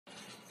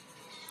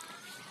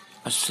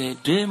I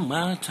said, did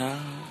my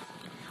time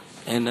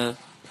in the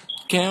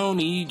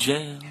county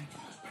jail.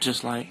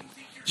 Just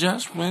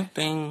when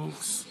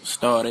things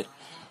started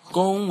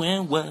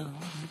going well.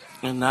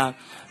 And I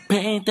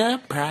paid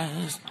the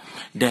price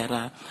that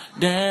I.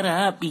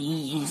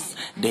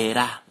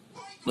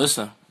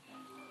 Listen,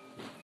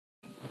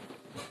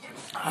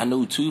 I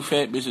know two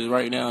fat bitches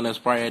right now that's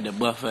probably at the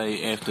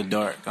buffet after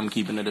dark. I'm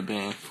keeping it a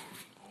band.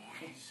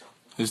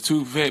 There's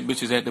two fat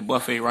bitches at the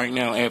buffet right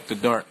now after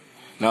dark.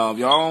 Now, if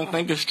y'all don't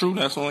think it's true,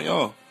 that's on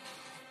y'all.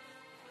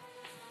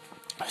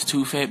 There's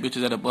two fat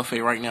bitches at the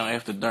buffet right now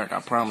after dark,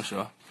 I promise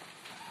y'all.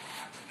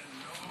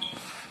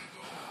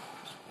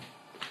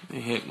 They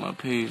hacked my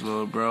page,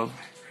 little bro.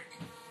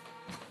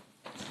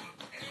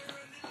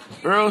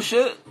 Real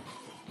shit.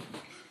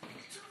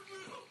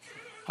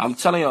 I'm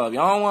telling y'all, if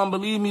y'all don't want to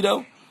believe me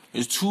though,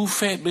 there's two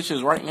fat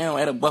bitches right now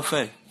at a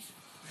buffet.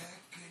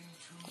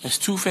 There's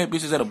two fat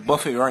bitches at a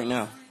buffet right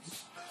now.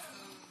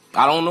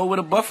 I don't know where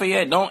the buffet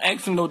at. Don't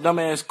ask me no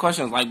dumbass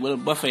questions like where the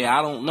buffet.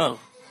 I don't know.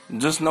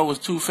 Just know it's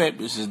two fat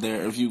bitches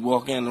there if you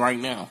walk in right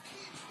now.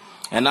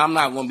 And I'm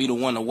not going to be the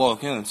one to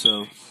walk in,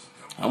 so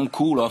I'm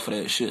cool off of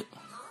that shit.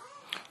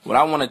 What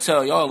I want to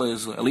tell y'all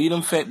is leave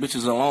them fat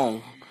bitches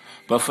alone.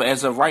 But for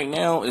as of right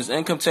now, it's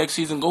income tax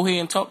season. Go ahead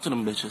and talk to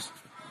them bitches.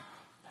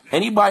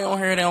 Anybody on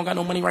here that don't got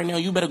no money right now,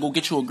 you better go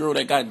get you a girl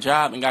that got a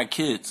job and got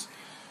kids.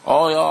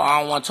 All y'all,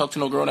 I don't want to talk to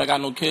no girl that got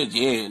no kids.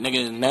 Yeah,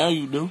 nigga, now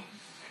you do.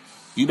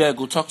 You better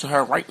go talk to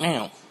her right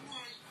now.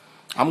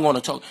 I'm going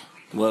to talk.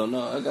 Well,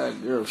 no, I got a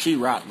girl. She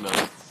rock,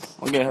 though.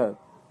 Look at her.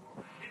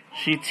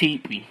 She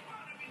teepee.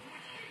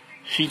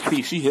 She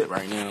hit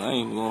right now. I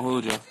ain't even going to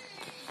hold y'all.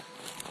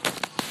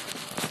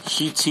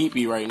 She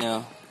teepee right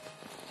now.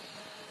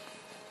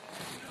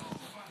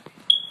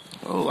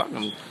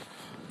 Oh,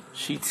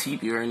 she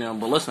teepee right now.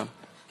 But listen,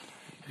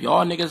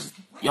 y'all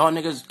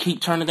niggas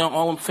keep turning down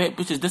all them fat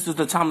bitches. This is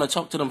the time to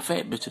talk to them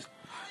fat bitches.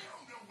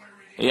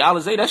 Hey,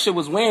 Alizé, that shit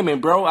was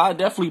whamming, bro. I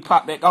definitely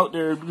pop back out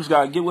there. You just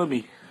gotta get with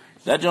me.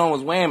 That joint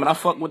was whamming. I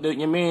fuck with the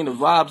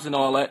vibes and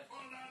all that.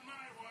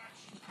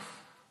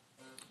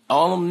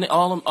 All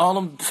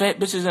them fat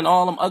bitches and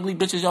all them ugly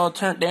bitches y'all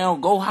turned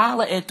down. Go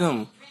holler at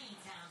them.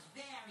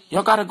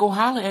 Y'all gotta go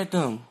holler at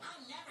them.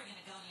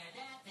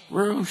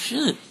 Real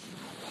shit.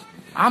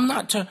 I'm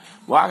not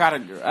well, I got a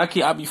girl.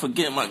 I be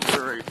forgetting my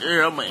girl right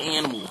there. I'm an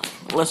animal.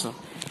 Listen.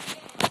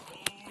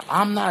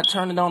 I'm not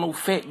turning down no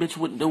fat bitch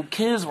with no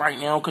kids right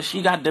now because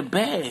she got the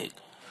bag.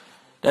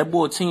 That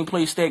boy Team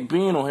Play Stack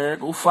Bean on here.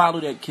 Go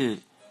follow that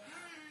kid.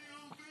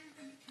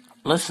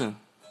 Listen.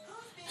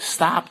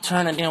 Stop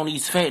turning down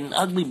these fat and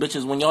ugly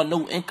bitches when y'all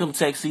know income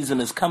tax season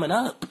is coming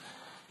up.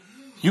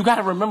 You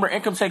gotta remember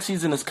income tax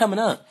season is coming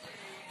up.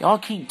 Y'all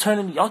keep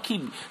telling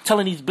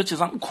these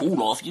bitches I'm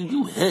cool off you.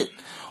 You hit.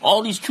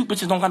 All these cute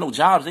bitches don't got no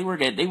jobs. They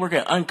work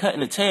at Uncut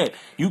and the Tab.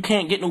 You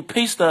can't get no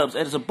pay stubs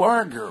as a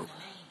bar girl.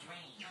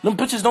 Them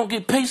bitches don't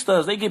get pay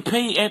stubs. They get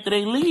paid after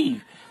they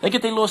leave. They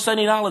get their little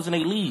 $70 and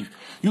they leave.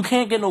 You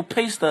can't get no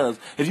pay stubs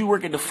if you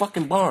work at the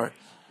fucking bar.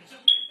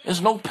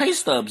 There's no pay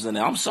stubs in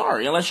there. I'm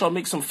sorry. Unless y'all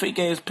make some fake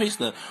ass pay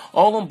stubs.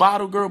 All them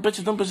bottle girl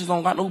bitches, them bitches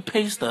don't got no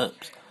pay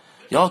stubs.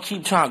 Y'all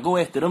keep trying to go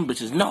after them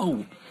bitches.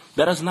 No.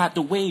 That is not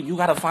the wave. You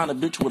gotta find a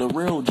bitch with a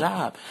real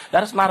job.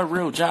 That is not a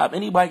real job.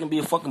 Anybody can be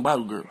a fucking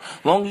bottle girl.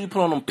 As long as you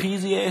put on them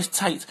peasy ass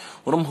tights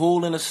with them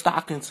hole in the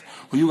stockings,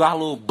 or you got a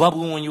little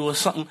bubble on you or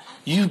something,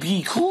 you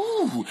be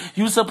cool.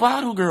 You's a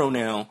bottle girl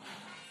now.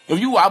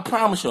 I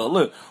promise y'all,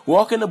 look,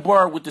 walk in the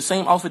bar with the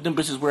same outfit them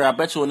bitches wear, I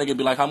bet you a nigga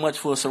be like, how much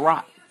for a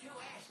Ciroc?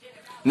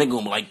 Nigga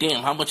gonna be like,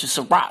 damn, how much is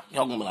Ciroc?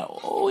 Y'all gonna be like,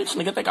 oh, this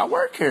nigga think I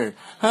work here.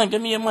 Huh,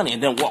 give me your money.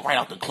 And then walk right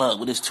out the club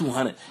with his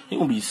 200. He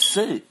gonna be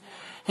sick.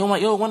 He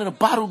like, yo, one of the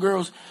bottle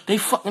girls, they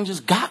fucking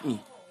just got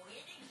me.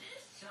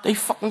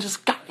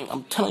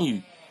 I'm telling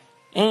you.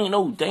 They ain't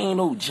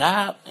no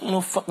job. Ain't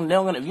no fucking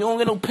down. If you don't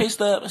get no pay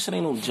stub, that shit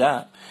ain't no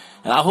job.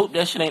 And I hope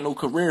that shit ain't no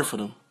career for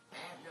them.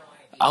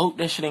 I hope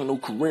that shit ain't no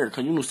career.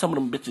 Because you know some of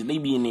them bitches, they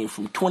be in there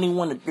from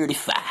 21 to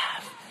 35.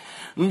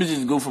 Them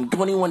bitches go from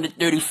 21 to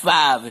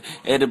 35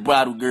 at the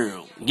bottle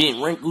girl.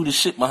 Getting wrinkled as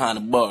shit behind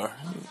the bar.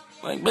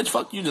 Like, bitch,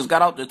 fuck, you just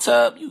got out the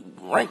tub. You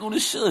wrinkled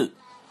as shit.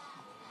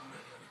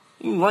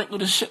 You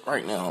wrinkled as shit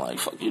right now. Like,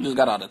 fuck, you just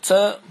got out the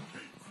tub.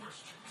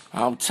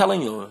 I'm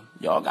telling you,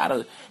 y'all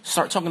gotta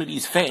start talking to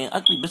these fat and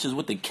ugly bitches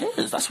with the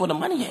kids. That's where the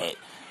money at.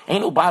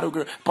 Ain't no bottle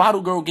girl. Bottle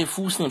girl get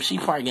food stamps. She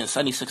probably getting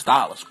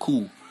 $76.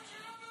 Cool.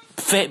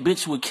 Fat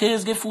bitch with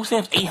kids get food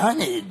stamps.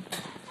 $800.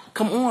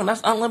 Come on,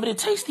 that's unlimited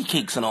tasty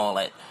cakes and all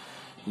that.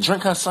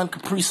 Drink her son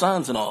Capri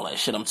Suns and all that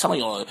shit. I'm telling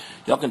y'all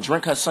can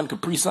drink her son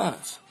Capri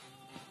Suns.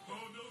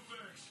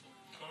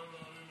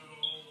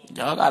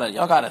 Y'all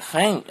gotta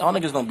think. Y'all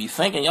niggas don't be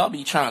thinking. Y'all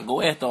be trying to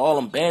go after all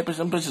them bad bitches.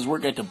 Them bitches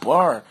work at the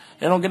bar.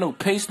 They don't get no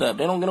pay stub.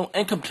 They don't get no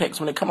income tax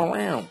when they come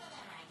around.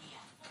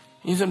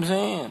 You see what I'm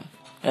saying?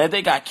 And if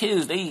they got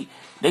kids, they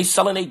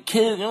selling their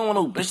kids. You don't want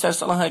no bitch that's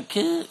selling her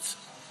kids.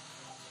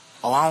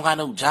 Oh, I don't got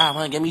no job,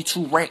 huh? Give me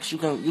 2 racks. You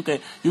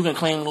can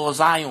claim Lil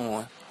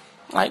Zion.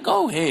 Like,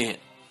 go ahead.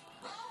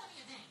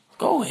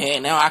 Go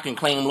ahead. Now I can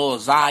claim Lil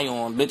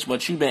Zion, bitch,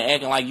 but you been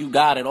acting like you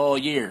got it all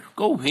year.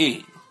 Go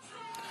ahead.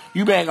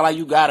 You been acting like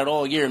you got it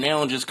all year.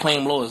 Now just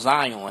claim Lil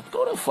Zion.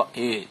 Go the fuck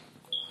ahead.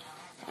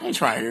 I ain't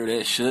trying to hear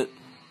that shit.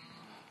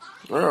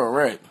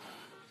 Alright.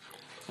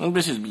 Them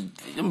bitches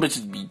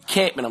be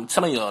capping. I'm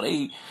telling y'all,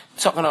 they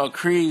talking all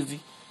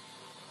crazy.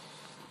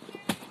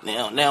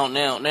 Now,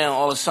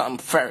 all of a sudden,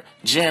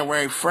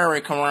 January,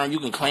 February come around, you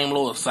can claim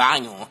Lil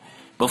Zion.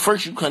 But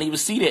first, you couldn't even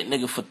see that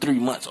nigga for 3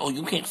 months. Oh,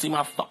 you can't see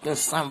my fucking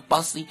son,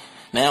 Bussy?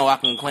 Now I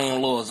can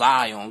claim Lil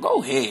Zion.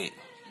 Go ahead.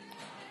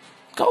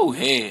 Go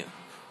ahead.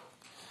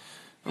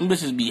 Them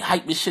bitches be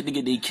hype as shit to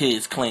get their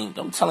kids claimed.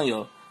 I'm telling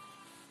y'all.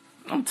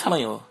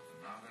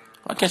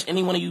 If I catch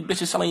any one of you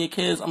bitches selling your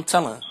kids, I'm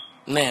telling.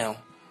 Now,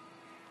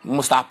 I'm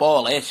gonna stop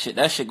all that shit.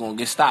 That shit gonna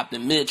get stopped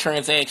in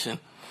mid-transaction.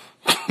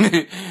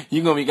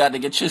 You gonna be got to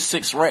get your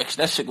 6 racks.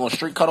 That shit gonna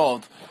straight cut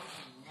off.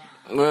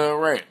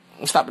 Right.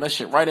 I'm stopping that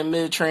shit right in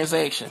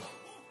mid-transaction.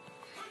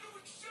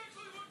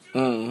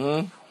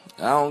 I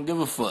don't give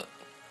a fuck.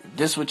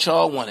 This what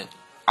y'all wanted.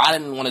 I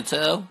didn't want to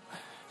tell.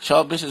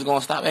 Y'all bitches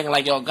gonna stop acting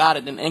like y'all got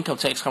it. Then income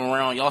tax come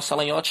around. Y'all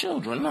selling y'all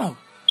children. No.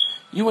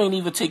 You ain't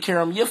even take care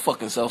of them your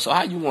fucking self. So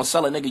how you gonna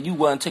sell a nigga you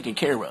wasn't taking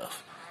care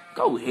of?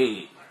 Go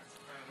ahead.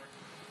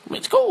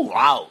 Bitch, cool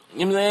out.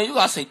 You know what I'm saying? You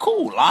gotta say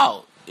cool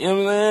out. You know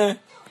what I'm saying?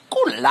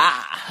 Cool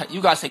la.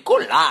 You gotta say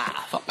cool la.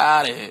 Fuck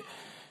out of here.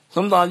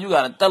 Sometimes you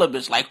gotta tell a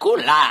bitch like cool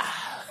la.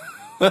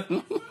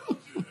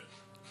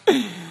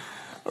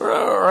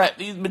 Right,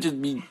 these bitches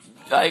be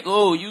like,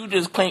 oh, you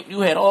just claimed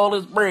you had all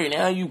this bread.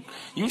 Now you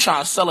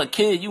trying to sell a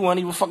kid. You weren't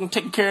even fucking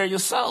taking care of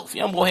yourself.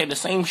 Young boy had the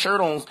same shirt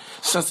on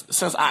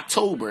since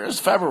October. It's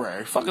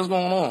February. Fuck is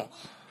going on?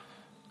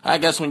 I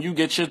guess when you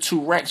get your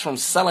 2 racks from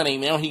selling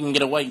him, now he can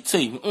get away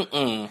too.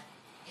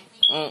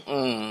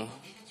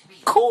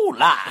 Cool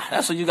lie.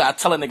 That's what you gotta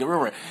tell a nigga.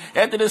 Remember,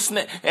 after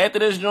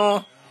this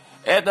joint,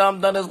 after I'm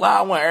done this live,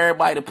 I want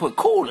everybody to put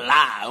cool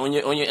lie on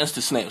your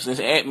Insta snaps.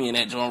 Just add me in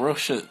that joint, real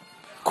shit.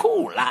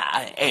 Cool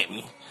lie, add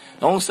me.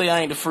 Don't say I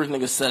ain't the first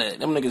nigga said that.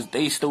 Them niggas,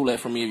 they stole that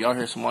from me. If y'all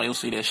hear somebody else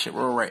say that shit,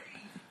 real right.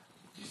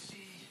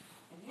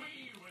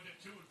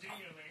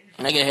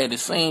 Nigga had the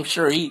same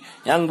shirt.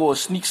 Young boy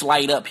sneaks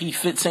light up. He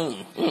fits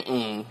in.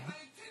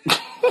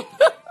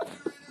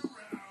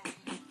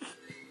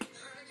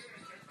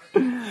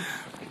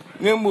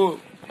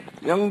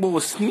 Young boy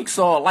sneaks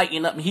all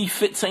lighting up and he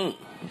fits in.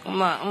 I'm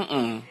not,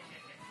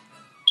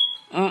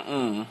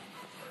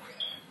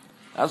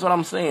 That's what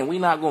I'm saying. We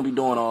not gonna be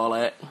doing all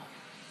that.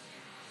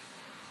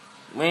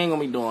 We ain't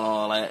gonna be doing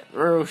all that.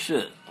 Real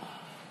shit.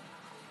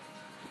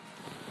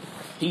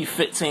 He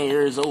 15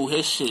 years old.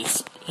 His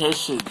shit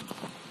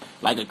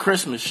like a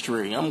Christmas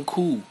tree. I'm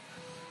cool.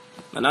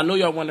 And I know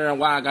y'all wondering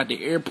why I got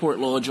the airport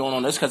little joint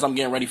on. That's because I'm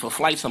getting ready for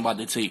flights I'm about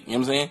to take. You know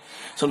what I'm saying?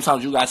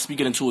 Sometimes you gotta speak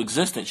it into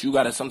existence. You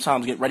gotta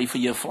sometimes get ready for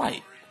your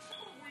flight.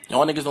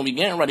 Y'all niggas don't be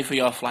getting ready for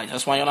your flights.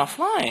 That's why y'all not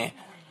flying.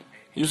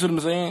 You see what I'm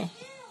saying?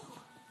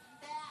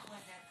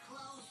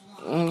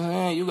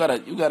 You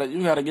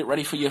gotta get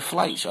ready for your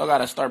flights. Y'all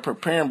gotta start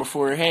preparing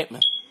before it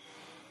happens.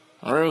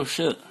 Real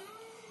shit.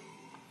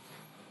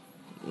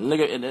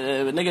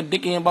 Nigga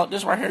dicking about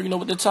this right here, you know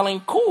what they're telling?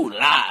 Cool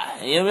lie.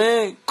 You know what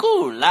I mean?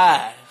 Cool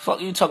lie.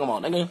 Fuck you talking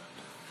about, nigga?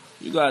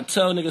 You gotta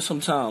tell niggas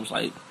sometimes,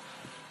 like,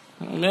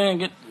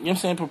 man, you know what I'm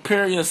saying?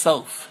 Prepare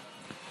yourself.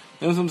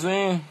 You know what I'm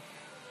saying?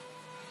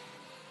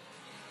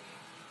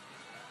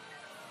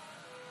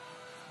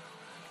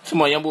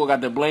 Come on, young boy got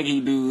the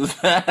blankie dudes.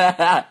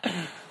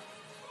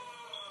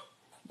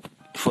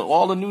 For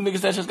all the new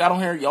niggas that just got on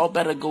here, y'all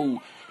better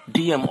go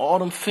DM all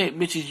them fat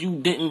bitches you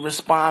didn't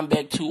respond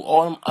back to,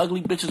 all them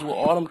ugly bitches with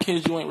all them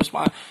kids you ain't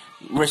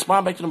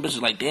respond back to them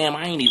bitches like, damn,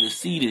 I ain't even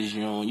see this,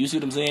 you know. You see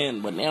what I'm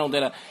saying? But now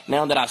that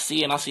I see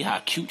it and I see how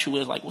cute you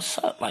is, like, what's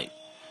up? Like,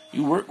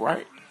 you work,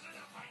 right?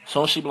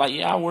 So she be like,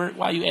 yeah, I work.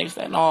 Why you ask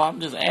that? No, I'm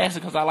just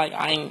asking because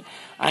I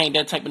ain't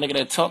that type of nigga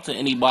that talk to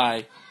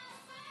anybody.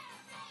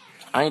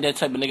 I ain't that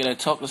type of nigga that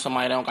talk to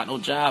somebody that don't got no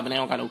job and they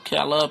don't got no kid.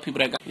 I love people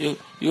that got you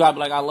gotta be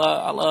like, I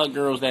love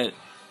girls that, you know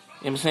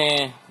what I'm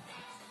saying?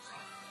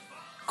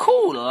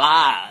 Cool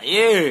lie,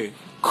 yeah.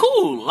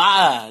 Cool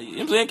lie. You know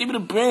what I'm saying? Give me the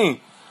bang.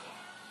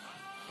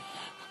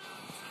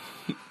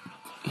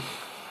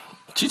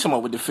 She talking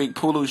about with the fake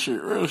polo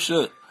shirt. Real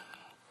shit.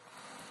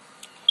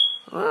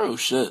 Real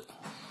shit.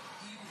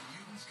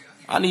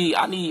 I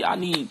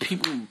need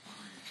people.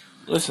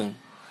 Listen.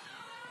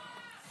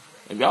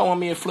 If y'all want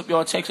me to flip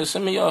y'all texts,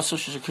 send me y'all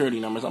social security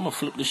numbers. I'm gonna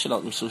flip this shit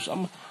out.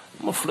 I'm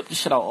gonna flip this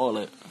shit out all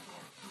that.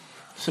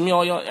 Send me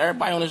all y'all.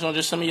 Everybody on this one,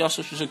 just send me y'all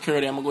social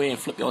security. I'm gonna go ahead and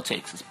flip y'all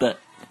texts. Bet.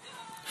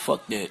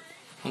 Fuck that.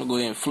 I'm gonna go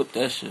ahead and flip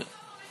that shit.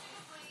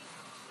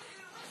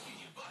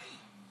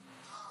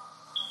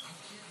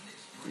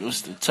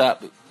 What's the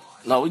topic?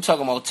 No, we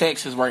talking about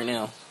taxes right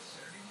now.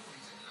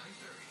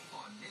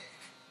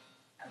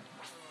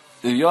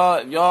 If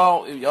y'all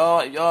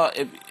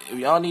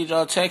need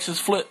y'all taxes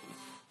flipped,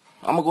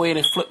 I'm gonna go ahead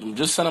and flip them.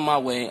 Just send them my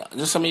way.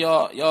 Just send me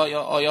y'all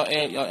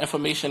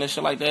information and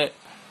shit like that.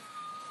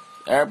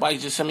 Everybody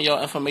just send me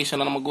y'all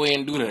information and I'm gonna go ahead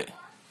and do that.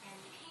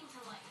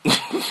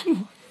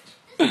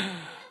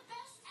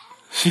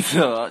 She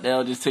said,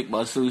 they'll just take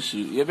my sushi.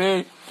 You know what I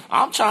mean?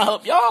 I'm trying to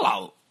help y'all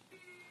out.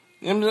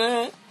 You know what I'm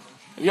saying?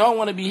 If y'all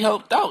want to be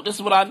helped out, this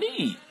is what I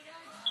need.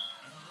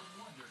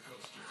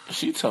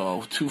 She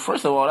told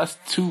first of all, that's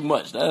too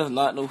much. That is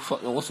not no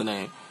fucking, what's the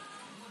name?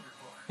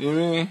 You know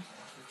what I mean?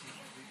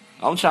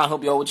 I'm trying to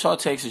help y'all with y'all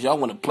taxes. Y'all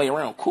want to play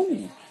around.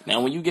 Cool.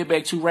 Now, when you get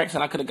back 2 racks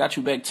and I could have got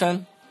you back 10, you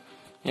know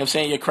what I'm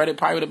saying? Your credit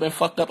probably would have been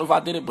fucked up if I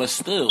did it, but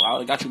still, I would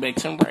have got you back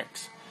 10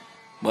 racks.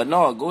 But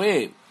no, go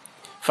ahead.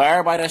 For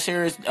everybody that's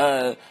serious,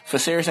 for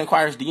serious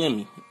inquiries, DM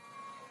me.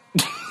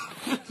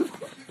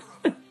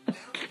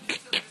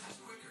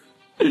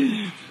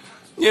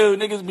 Yo,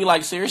 niggas be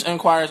like, serious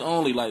inquiries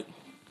only, like.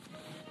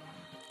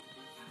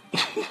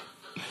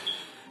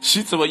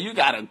 She told me, you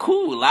got a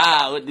cool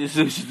lie with this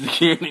social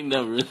security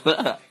numbers.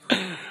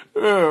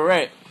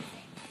 Right.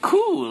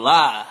 Cool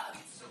lie.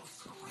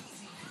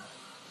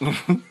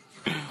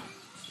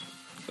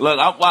 Look,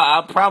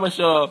 I promise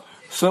y'all,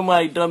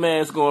 somebody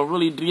dumbass gonna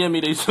really DM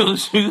me they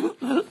social.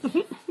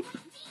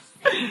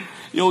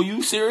 Yo,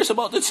 you serious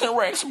about the 10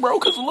 racks, bro?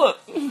 Cause look,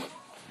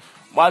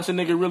 watch a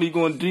nigga really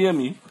gonna DM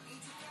me.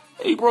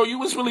 Hey, bro, you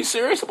was really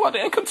serious about the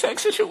income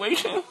tax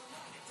situation?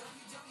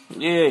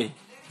 Yeah,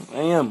 I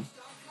am.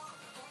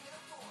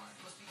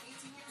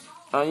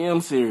 I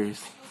am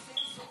serious.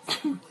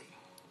 I'm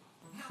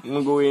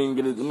gonna go ahead and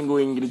get a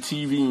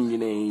TV in your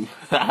name.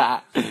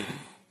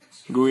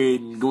 Go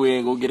ahead and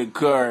go get a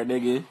car,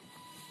 nigga.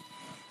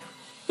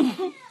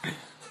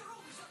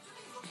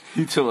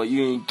 You told me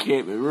you ain't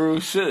camping. Real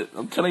shit.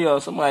 I'm telling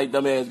y'all, somebody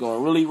dumbass gonna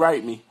really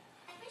write me.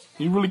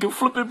 You really can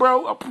flip it,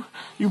 bro?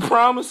 You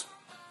promise?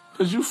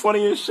 Cause you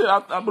funny as shit.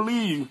 I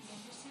believe you.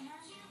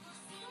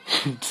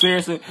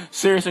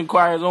 Serious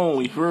inquiries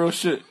only. Real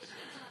shit.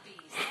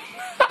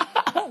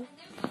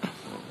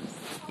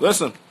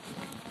 Listen,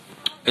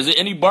 is there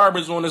any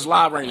barbers on this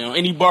live right now?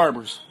 Any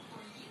barbers?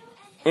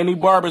 Any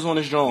barbers on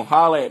this joint?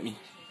 Holla at me.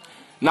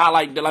 Not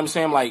like that. I'm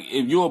saying, like,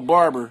 if you're a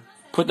barber,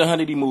 put the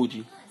 100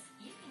 emoji.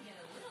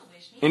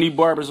 Any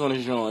barbers on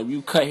this joint? If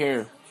you cut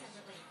hair.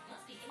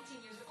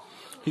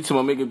 He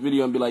told me to make a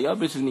video and be like, y'all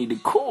bitches need the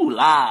cool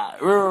eye.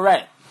 Real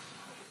right.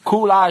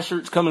 Cool eye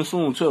shirts coming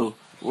soon too.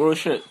 Real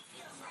shit.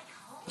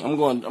 I'm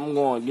going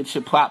to get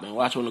shit popping.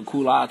 Watch on the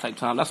cool eye type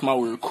time. That's my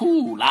word.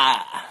 Cool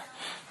eye.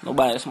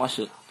 Nobody, that's my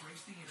shit.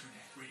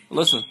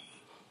 Listen.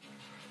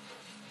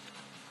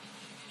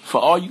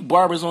 For all you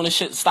barbers on this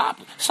shit, stop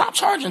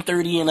charging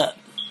 30 and up.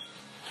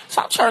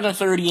 Stop charging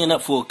 30 and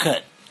up for a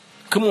cut.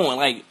 Come on,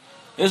 like,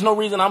 there's no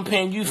reason I'm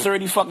paying you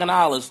 $30 fucking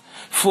dollars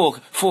for a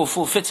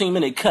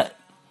 15-minute cut.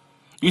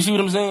 You see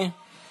what I'm saying?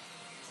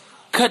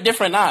 Cut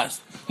different eyes.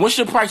 What's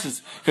your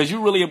prices? Because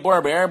you really a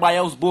barber. Everybody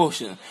else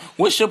bullshitting.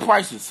 What's your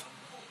prices?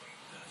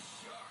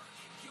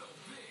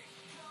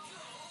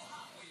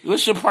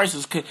 What's your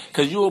prices?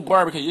 Because you a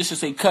barber, because you should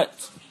say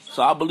cuts.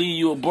 So I believe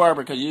you a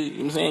barber, because you know what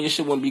I'm saying? Your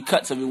shit wouldn't be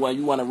cuts everywhere.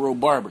 You want a real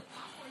barber.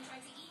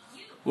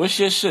 What's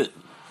your shit?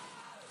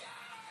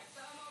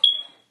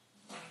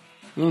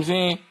 You know what I'm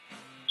saying?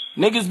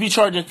 Niggas be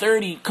charging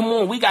 30. Come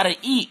on, we gotta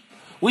eat.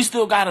 We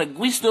still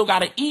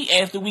gotta eat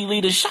after we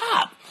leave the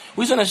shop.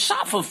 We was in a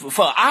shop for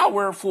an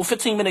hour for a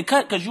 15-minute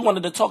cut because you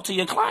wanted to talk to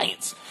your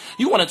clients.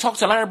 You want to talk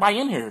to everybody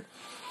in here. You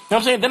know what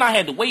I'm saying? Then I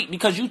had to wait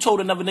because you told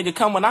another nigga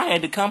come when I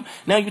had to come.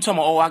 Now you tell me,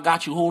 oh, I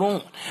got you, hold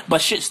on.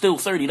 But shit's still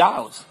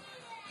 $30.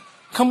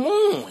 Come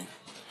on.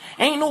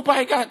 Ain't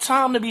nobody got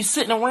time to be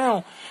sitting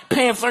around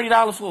paying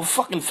 $30 for a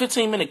fucking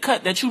 15-minute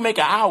cut that you make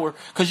an hour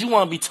because you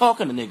want to be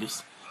talking to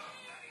niggas.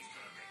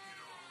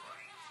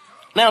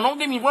 Now, don't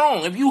get me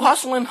wrong. If you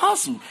hustling,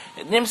 hustle.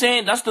 You know what I'm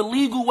saying? That's the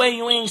legal way.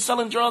 You ain't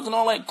selling drugs and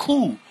all that.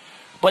 Cool.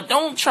 But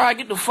don't try to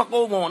get the fuck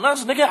over on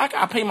us, nigga. I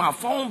gotta pay my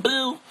phone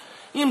bill.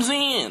 You know what I'm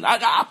saying?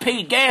 I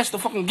pay gas to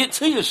fucking get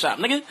to your shop,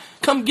 nigga.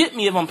 Come get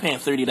me if I'm paying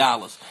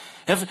 $30.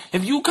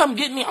 If you come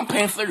get me, I'm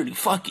paying $30.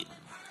 Fuck it.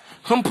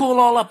 Come pull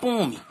all up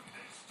on me.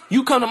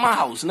 You come to my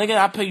house, nigga,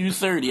 I pay you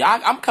 $30.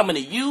 I'm coming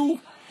to you,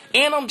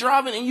 and I'm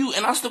driving in you,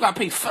 and I still gotta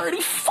pay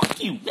 $30.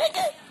 Fuck you,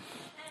 nigga.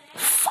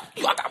 Fuck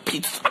you, I gotta pay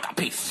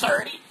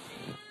 $30.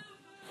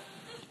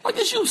 Like,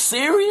 is you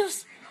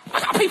serious? I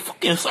gotta pay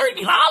fucking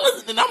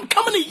 $30 and I'm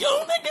coming to you,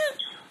 nigga?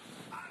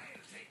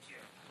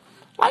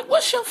 Like,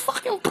 what's your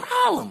fucking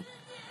problem?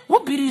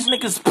 What be these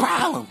niggas'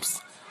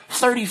 problems?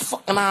 $30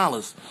 fucking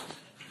dollars.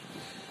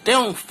 They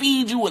don't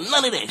feed you with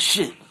none of that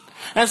shit.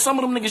 And some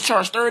of them niggas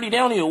charge $30, they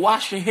don't even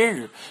wash your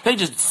hair. They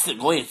just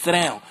go ahead, sit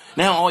down.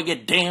 Now all your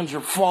dams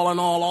are falling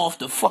all off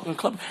the fucking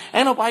club.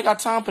 Ain't nobody got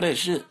time for that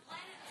shit.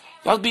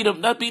 That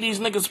be these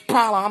niggas'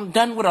 problem. I'm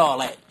done with all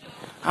that.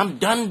 I'm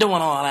done doing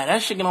all that.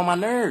 That shit get on my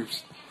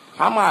nerves.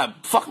 I might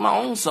fuck my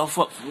own self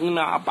up. You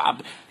know,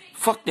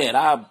 fuck that.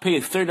 I pay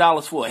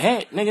 $30 for a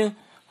hat, nigga.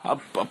 I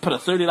put a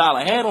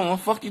 $30 hat on. What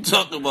the fuck you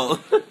talking about?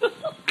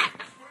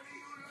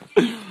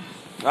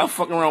 I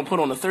fuck around and put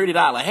on a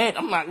 $30 hat.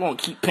 I'm not gonna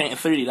keep paying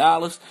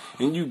 $30.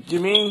 And you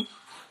mean?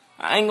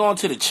 I ain't going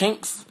to the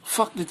chinks.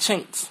 Fuck the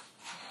chinks.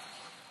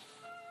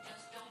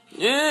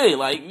 Yeah,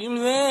 like, you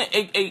know what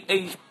I'm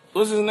saying?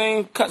 what's his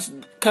name? Cuts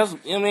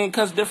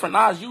different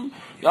eyes.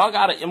 Y'all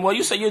got it. Well,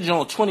 you say you're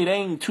on 20. They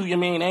ain't too. They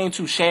ain't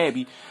too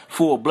shabby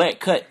for a black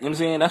cut. You know what I'm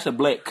saying? That's a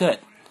black cut.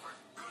 You know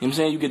what I'm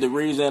saying? You get the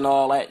razor and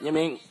all that. You know what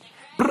I mean?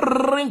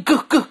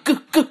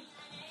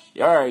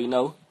 You already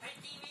know.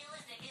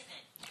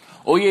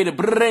 Oh yeah, the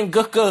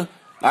brrrr.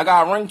 I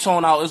got a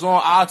ringtone out. It's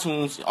on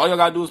iTunes. All y'all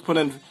gotta do is put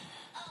in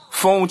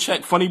phone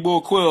check Funny Boy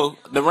Quill.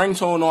 The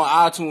ringtone on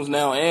iTunes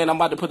now, and I'm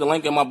about to put the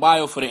link in my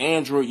bio for the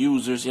Android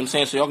users. You know what I'm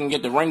saying? So y'all can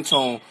get the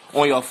ringtone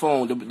on your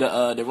phone, the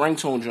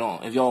ringtone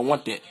John, if y'all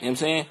want that. You know what I'm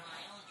saying?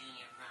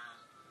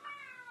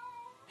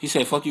 He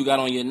said, "Fuck you got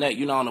on your neck.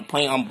 You're not on the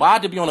plane." I'm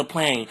about to be on the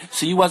plane.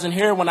 So you wasn't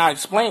here when I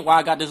explained why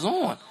I got this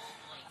on.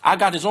 I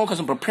got this on because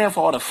I'm preparing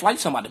for all the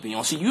flights I'm about to be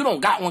on. See, you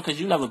don't got one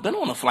because you never been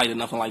on a flight or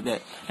nothing like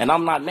that. And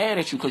I'm not mad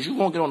at you because you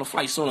won't get on a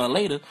flight sooner or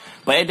later.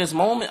 But at this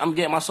moment, I'm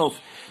getting myself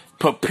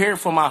prepared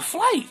for my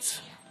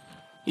flights.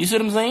 You see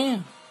what I'm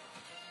saying?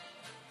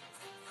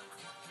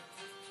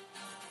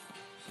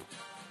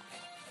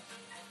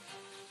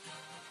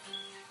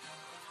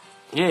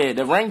 Yeah,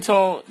 the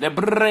ringtone, that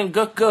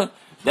brrrr,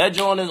 that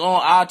joint is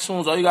on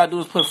iTunes. All you gotta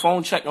do is put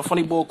phone check and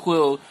Funny Boy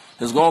Quill.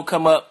 It's gonna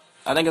come up.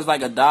 I think it's like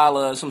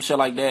 $1 or some shit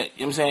like that. You know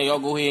what I'm saying? Y'all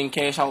go ahead and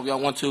cash out if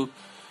y'all want to.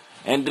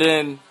 And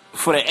then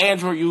for the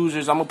Android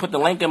users, I'm gonna put the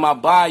link in my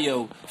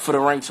bio for the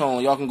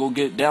ringtone. Y'all can go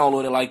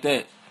download it like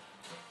that.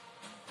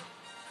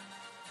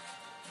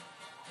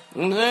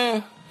 You know what I'm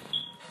saying?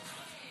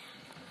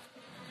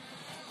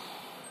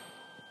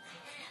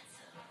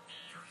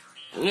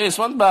 Yeah,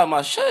 SpongeBob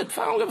my shit.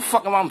 I don't give a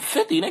fuck if I'm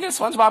 50, nigga.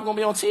 SpongeBob gonna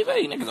be on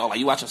TV. Niggas all like,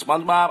 you watching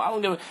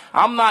SpongeBob?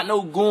 I'm not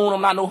no goon.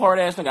 I'm not no hard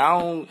ass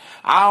nigga.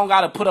 I don't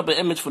gotta put up an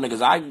image for niggas. You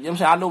know what I'm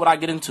saying? I know what I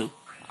get into.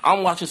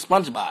 I'm watching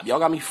SpongeBob. Y'all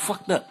got me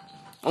fucked up.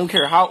 I don't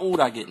care how old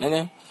I get,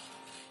 nigga.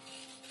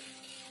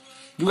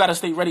 You gotta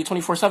stay ready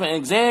 24/7.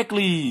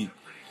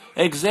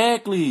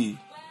 Exactly.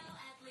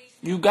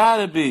 You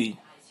gotta be.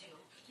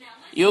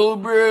 Yo,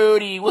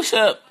 Brody, what's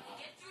up?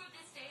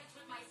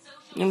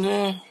 You know what I'm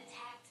saying?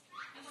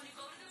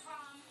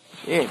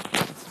 Yeah,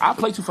 I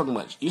play too fucking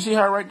much. You see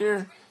her right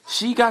there?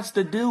 She got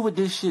to deal with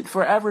this shit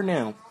forever now.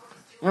 You know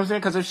what I'm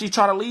saying? Because if she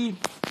try to leave,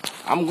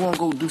 I'm going to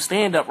go do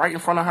stand-up right in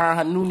front of her and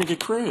her new nigga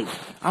crib.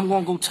 I'm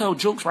going to go tell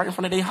jokes right in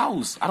front of their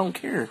house. I don't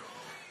care.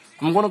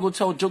 I'm going to go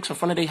tell jokes in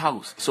front of their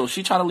house. So if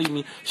she try to leave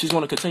me, she's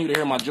going to continue to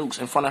hear my jokes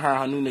in front of her and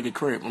her new nigga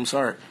crib. I'm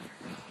sorry.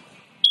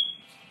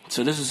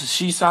 So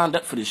she signed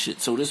up for this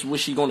shit. So this is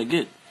what she going to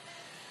get.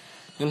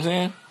 You know what I'm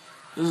saying?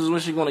 This is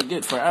what she going to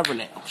get forever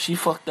now. She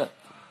fucked up.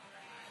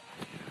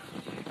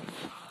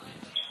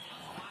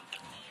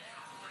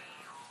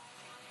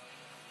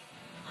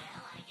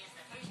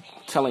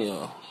 Telling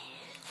y'all.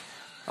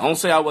 I don't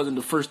say I wasn't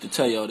the first to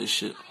tell y'all this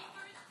shit.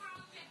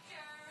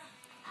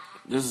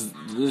 This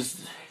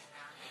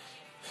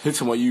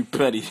it's why you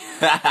petty.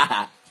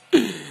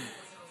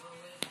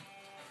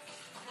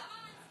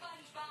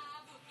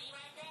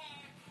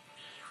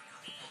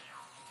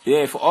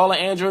 Yeah, for all the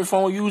Android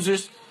phone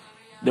users,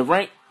 the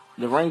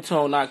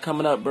ringtone not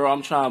coming up, bro.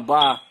 I'm trying to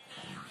buy.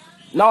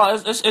 No,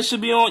 it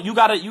should be on.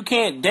 You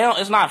can't down.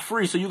 It's not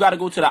free, so you gotta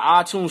go to the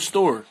iTunes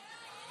store.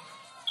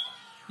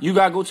 You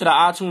gotta go to the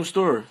iTunes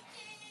store.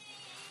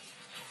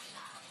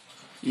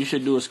 You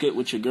should do a skit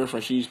with your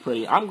girlfriend. She's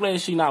pretty. I'm glad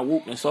she not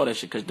woke and saw that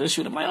shit. Because then she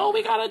would have been like, oh,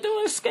 we gotta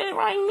do a skit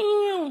right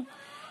now.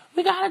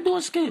 We gotta do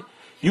a skit.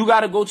 You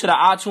gotta go to the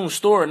iTunes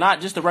store, not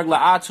just the regular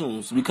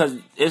iTunes. Because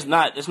it's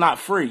not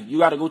free. You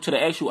gotta go to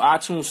the actual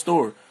iTunes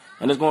store.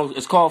 And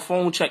it's called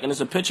Phone Check. And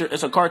it's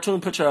a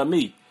cartoon picture of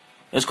me.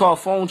 It's called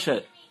Phone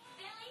Check.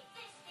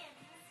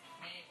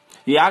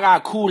 Yeah, I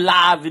got a cool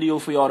live video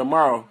for y'all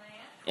tomorrow.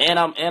 And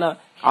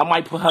I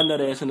might put her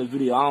nut ass in the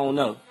video. I don't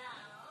know.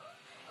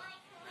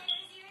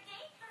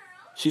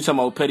 She talking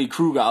about Petty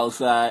Kruger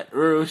outside.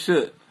 Real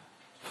shit.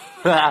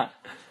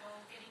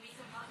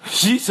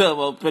 She talking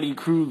about Petty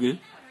Kruger.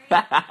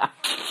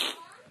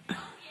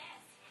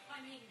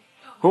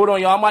 Hold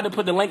on, y'all. I'm about to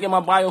put the link in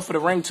my bio for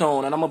the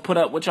ringtone. And I'm going to put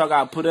up what y'all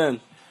got to put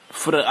in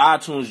for the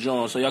iTunes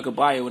joint. So y'all can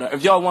buy it. Whatever.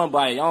 If y'all want to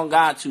buy it, y'all don't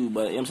got to.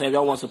 But you know what I'm saying, if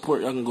y'all want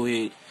support, y'all can go ahead.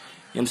 You know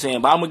what I'm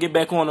saying? But I'm going to get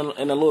back on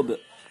in a little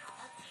bit.